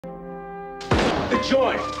the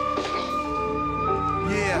joint.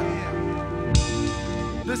 Yeah.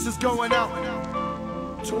 This is going out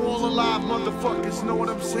to all the live motherfuckers, know what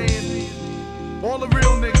I'm saying? All the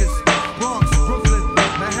real niggas, Bronx, Brooklyn,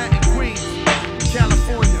 Manhattan, Queens,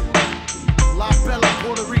 California, La Bella,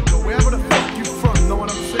 Puerto Rico, wherever the fuck you from, know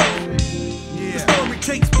what I'm saying? Yeah. The story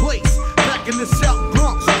takes place back in the South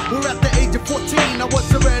Bronx, where at the age of 14 I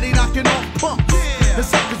was already knocking off pumps. Yeah. The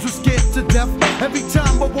suckers were scared to death. Every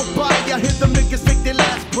time I walk by, I hear them niggas take their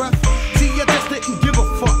last breath. See, I just didn't give a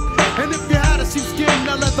fuck. And if you had a sheepskin,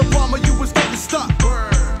 a leather bomber, you was getting stuck.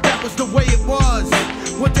 That was the way it was.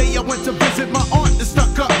 One day I went to visit my aunt and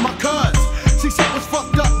stuck up my cuz. See, shit was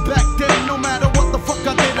fucked up back then. No matter what the fuck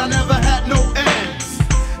I did, I never had no ends.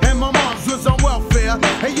 And my mom's was on welfare.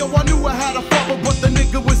 Hey yo, I knew I had a father, but the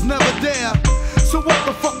nigga was never there. So what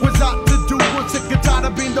the fuck was I to do? I'm sick and tired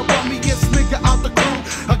of being the rummiest nigga out the crew.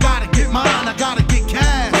 I gotta get mine, I gotta get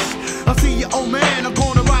cash. I see you, old man, I'm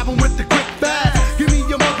gonna ride him with the quick fast. Give me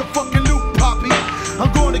your motherfucking loot, poppy.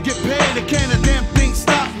 I'm gonna get paid, and can't a damn thing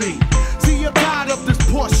stop me. See, I'm tired of this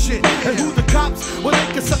poor shit. And who the cops? Well,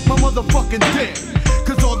 they can suck my motherfucking dick.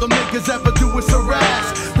 Cause all the niggas ever do is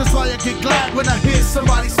harass. That's why I get glad when I hear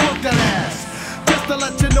somebody smoke that ass. Just to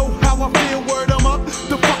let you know how I feel, word I'm up.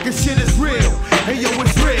 The fucking shit is real. Hey yo,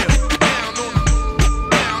 it's real.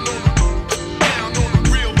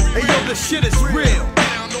 Hey yo, the shit is real.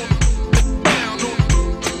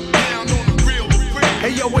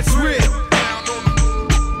 Hey yo, it's real.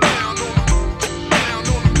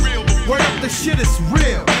 Word up, the shit is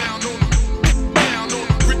real.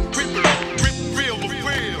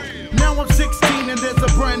 Now I'm 16 and there's a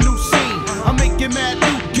brand new scene. I'm making mad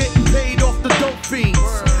loot, getting paid off the dope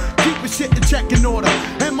fiends. Keeping shit in check in order.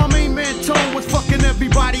 And my main man Tone was fucking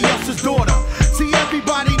everybody else's daughter. See,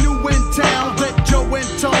 everybody knew in town that Joe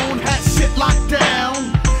and Tone had shit locked down.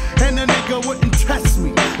 And the nigga wouldn't test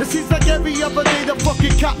me. It seems like every other day the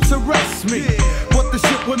fucking cops arrest me. But the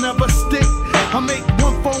shit will never stick. I make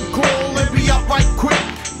one phone call and be out right quick.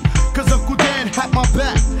 Cause Uncle Dan had my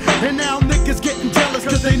back. And now niggas getting jealous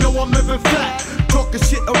cause they know I'm living fat. Talking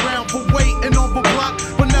shit around for weight and on the block,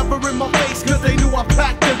 but never in my face cause they knew I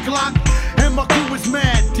packed the Glock. And my crew is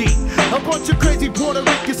mad deep. A bunch of crazy Puerto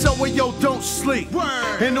Ricans, so yo, don't sleep.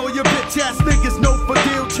 And all your bitch ass niggas know for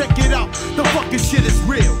deal, check it out. The fucking shit is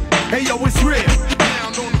real. Hey yo, it's real.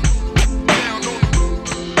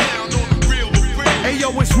 Hey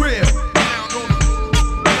yo, it's real.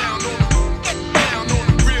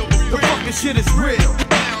 The fucking shit is real.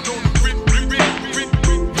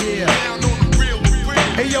 Yeah.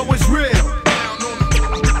 Hey yo, it's real.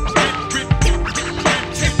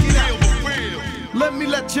 Check it out. Let me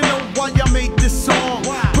let you know why I made this song.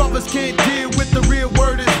 Brothers can't deal with the real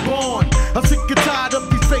word is born. I'm sick and tired of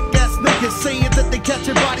these fake ass niggas saying that they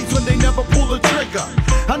catching bodies when they never pull a trigger.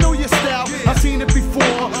 I know your style, I've seen it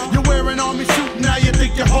before. You're wearing army suit, now you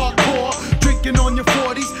think you're hardcore. Drinking on your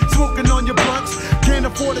 40s, smoking on your blunts. Can't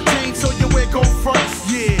afford a chain, so you wear gold fronts.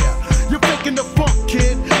 Yeah, you're faking the funk,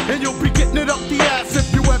 kid, and you'll be getting it up the ass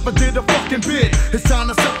if you ever did a fucking bid. It's time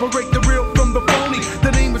to separate the real from the phony.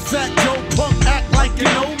 The name is Fat Joe, punk, act like you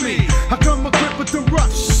know me. I come equipped with the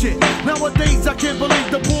rough shit. Nowadays I can't believe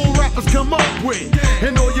the bull rappers come up with.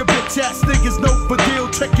 And all your bitch ass niggas know for deal.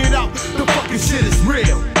 Check it out, the fucking shit is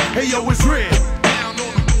real. Hey yo, it's real.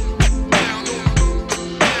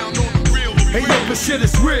 Hey yo, the shit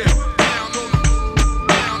is real.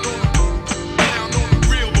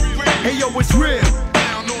 Hey yo, it's real.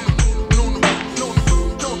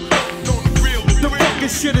 The fucking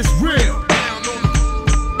shit is real.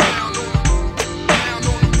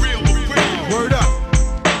 Word up.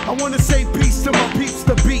 I wanna say peace to my peeps,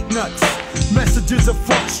 the beat nuts. Messages of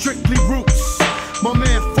funk, strictly roots. My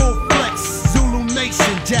man Full Flex, Zulu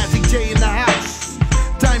Nation, Jazzy J in the house.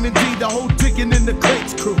 Diamond D, the whole digging in the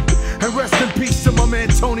crates crew. And rest in peace to my man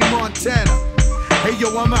Tony Montana. Hey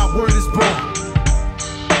yo, I'm out, word is born.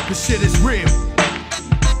 The shit is real.